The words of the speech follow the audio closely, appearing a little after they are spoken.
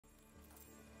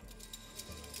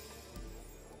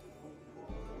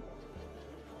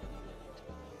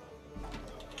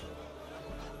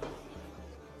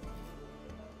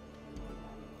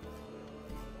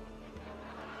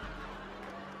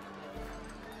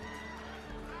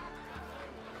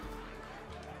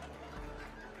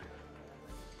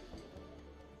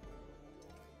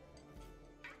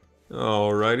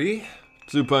Alrighty.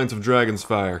 2 pints of Dragon's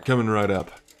Fire, coming right up.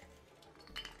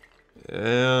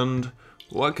 And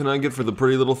what can I get for the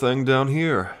pretty little thing down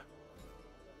here?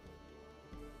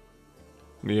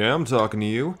 Yeah, I'm talking to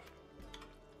you.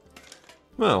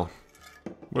 Well,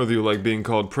 whether you like being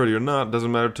called pretty or not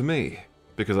doesn't matter to me,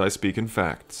 because I speak in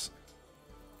facts.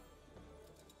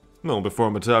 Well, before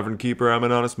I'm a tavern keeper, I'm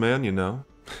an honest man, you know.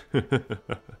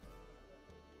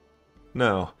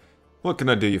 Now, what can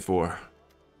I do you for?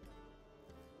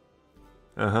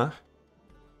 Uh-huh.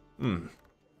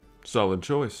 Solid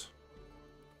choice.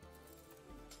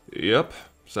 Yep,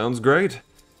 sounds great.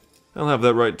 I'll have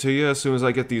that right to you as soon as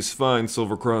I get these fine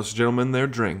Silver Cross gentlemen their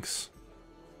drinks.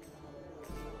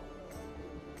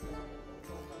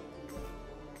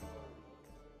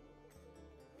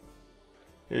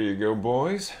 Here you go,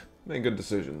 boys. Make good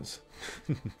decisions.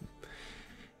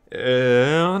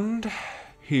 And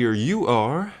here you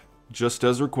are, just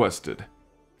as requested.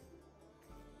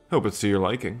 Hope it's to your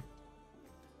liking.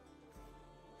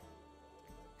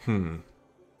 You're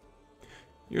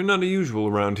not unusual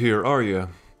around here, are you?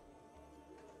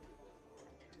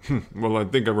 Well, I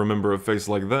think I remember a face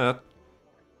like that.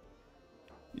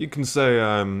 You can say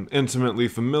I'm intimately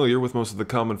familiar with most of the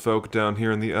common folk down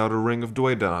here in the outer ring of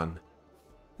Duaedon.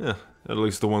 Yeah, at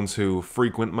least the ones who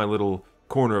frequent my little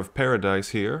corner of paradise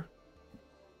here.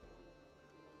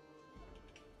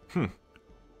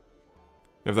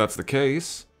 If that's the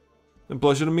case, then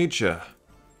pleasure to meet ya.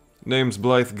 Name's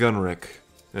Blythe Gunrick,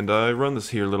 and I run this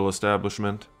here little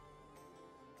establishment.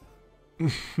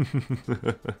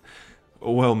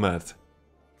 Well met.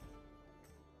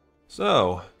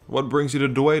 So, what brings you to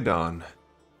Duaedon?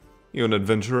 You an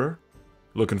adventurer?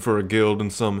 Looking for a guild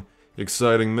and some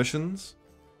exciting missions?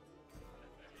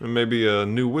 Or maybe a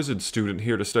new wizard student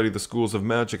here to study the schools of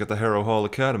magic at the Harrow Hall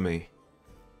Academy?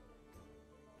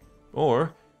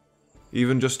 Or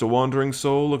even just a wandering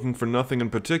soul looking for nothing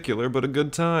in particular but a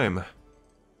good time?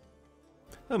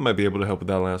 I might be able to help with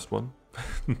that last one.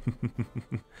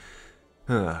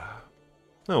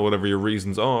 Oh, whatever your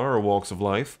reasons are or walks of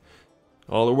life,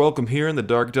 all are welcome here in the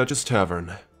Dark Duchess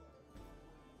Tavern.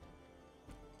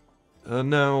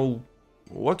 Now,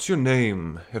 what's your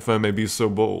name, if I may be so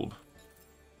bold?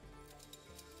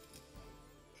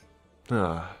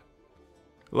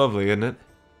 Lovely, isn't it?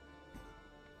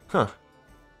 Huh.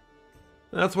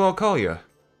 That's what I'll call you.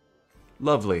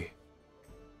 Lovely.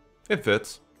 It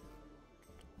fits.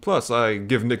 Plus, I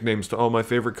give nicknames to all my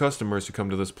favorite customers who come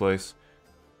to this place.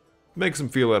 Makes them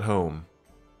feel at home.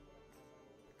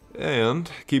 And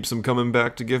keeps them coming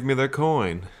back to give me their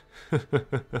coin.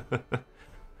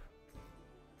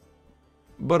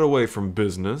 But away from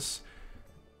business,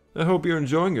 I hope you're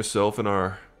enjoying yourself in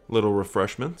our little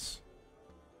refreshments.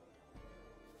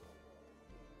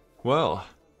 Well,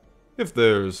 if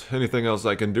there's anything else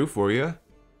I can do for you,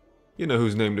 you know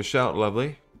whose name to shout,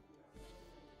 lovely.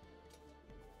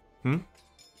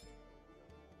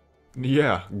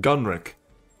 Yeah, Gunrick.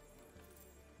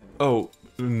 Oh,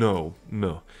 no.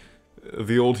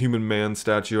 The old human man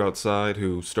statue outside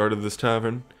who started this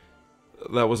tavern,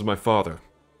 that was my father,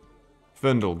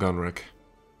 Fendel Gunrick.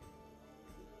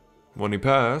 When he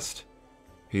passed,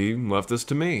 he left this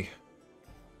to me,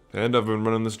 and I've been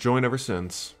running this joint ever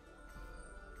since.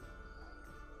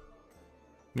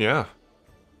 Yeah.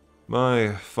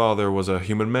 My father was a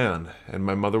human man, and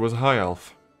my mother was a high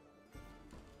elf.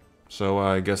 So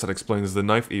I guess that explains the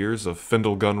knife ears of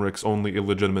Fendel Gunrick's only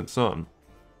illegitimate son.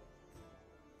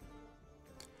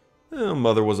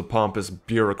 Mother was a pompous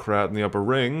bureaucrat in the upper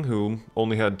ring who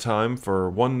only had time for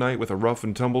one night with a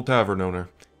rough-and-tumble tavern owner.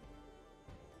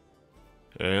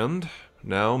 And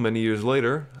now, many years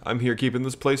later, I'm here keeping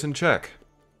this place in check.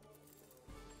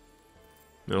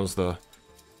 It was the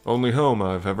only home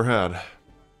I've ever had.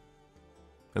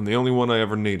 And the only one I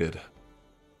ever needed.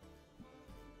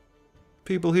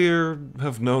 People here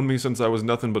have known me since I was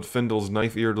nothing but Fendel's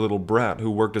knife-eared little brat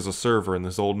who worked as a server in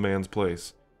this old man's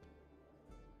place.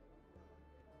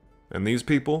 And these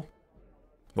people,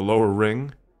 the lower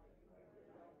ring,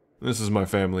 this is my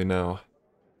family now.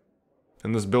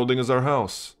 And this building is our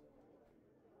house,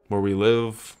 where we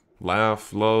live,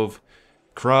 laugh, love,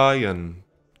 cry, and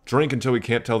drink until we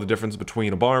can't tell the difference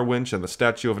between a bar winch and the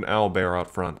statue of an owlbear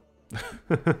out front.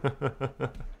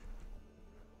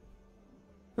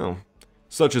 Oh,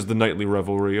 such is the nightly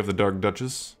revelry of the Dark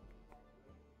Duchess.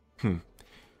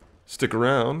 Stick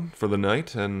around for the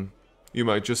night, and you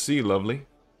might just see, lovely.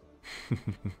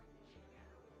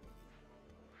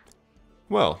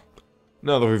 Well,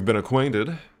 now that we've been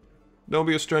acquainted, don't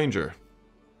be a stranger.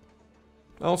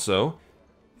 Also,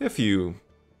 if you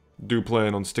do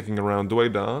plan on sticking around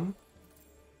Duaedon,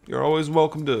 you're always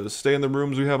welcome to stay in the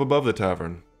rooms we have above the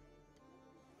tavern.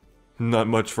 Not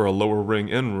much for a lower ring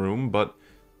inn room, but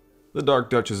the Dark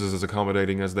Duchess is as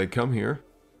accommodating as they come here.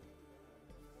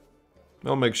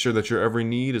 I'll make sure that your every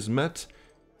need is met,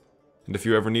 and if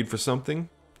you ever need for something,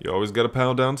 you always got a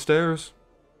pal downstairs.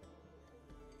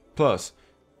 Plus,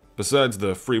 besides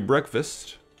the free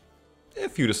breakfast,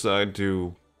 if you decide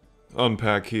to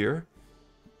unpack here,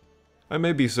 I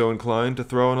may be so inclined to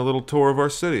throw in a little tour of our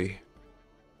city.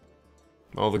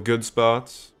 All the good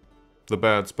spots, the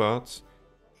bad spots,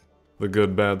 the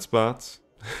good bad spots.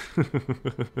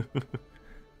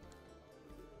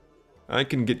 I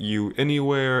can get you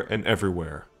anywhere and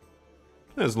everywhere,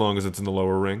 as long as it's in the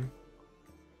lower ring.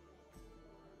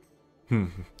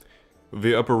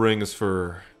 The upper ring is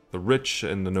for the rich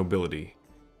and the nobility.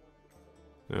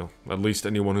 You know, at least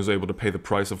anyone who's able to pay the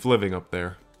price of living up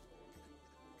there.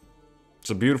 It's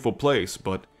a beautiful place,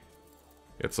 but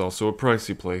it's also a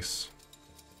pricey place.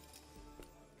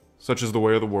 Such is the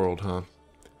way of the world, huh?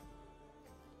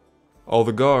 All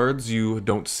the guards you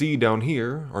don't see down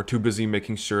here are too busy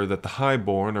making sure that the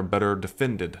highborn are better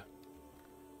defended.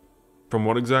 From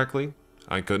what exactly?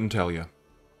 I couldn't tell you.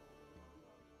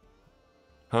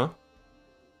 Huh?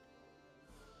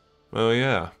 Oh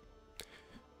yeah.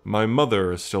 My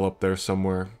mother is still up there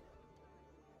somewhere.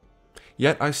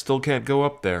 Yet I still can't go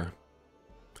up there.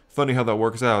 Funny how that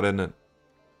works out, isn't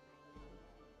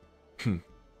it?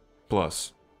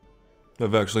 Plus,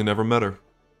 I've actually never met her.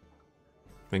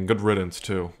 And good riddance,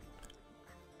 too.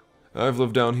 I've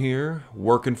lived down here,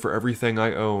 working for everything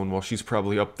I own, while she's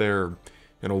probably up there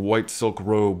in a white silk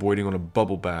robe waiting on a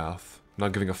bubble bath,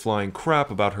 not giving a flying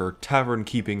crap about her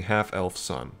tavern-keeping half-elf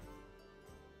son.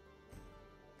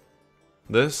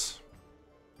 This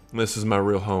is my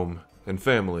real home and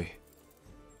family.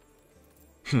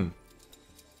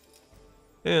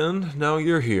 And now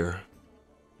you're here.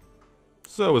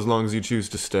 So as long as you choose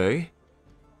to stay,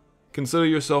 consider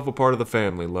yourself a part of the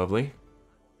family, lovely.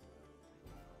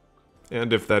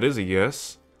 And if that is a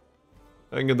yes,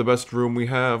 I can get the best room we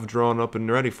have drawn up and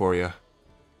ready for you.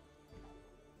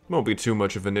 Won't be too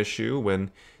much of an issue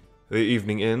when the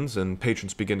evening ends and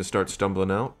patrons begin to start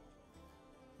stumbling out.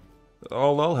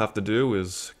 All I'll have to do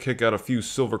is kick out a few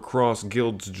Silver Cross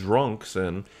Guild's drunks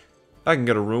and I can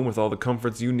get a room with all the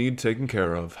comforts you need taken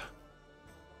care of.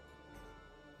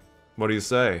 What do you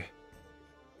say?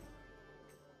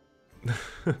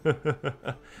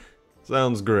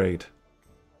 Sounds great.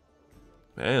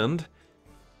 And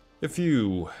if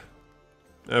you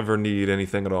ever need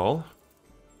anything at all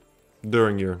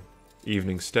during your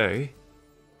evening stay,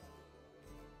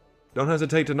 don't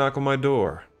hesitate to knock on my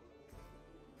door.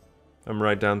 I'm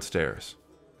right downstairs.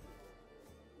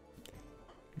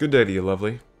 Good day to you,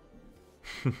 lovely.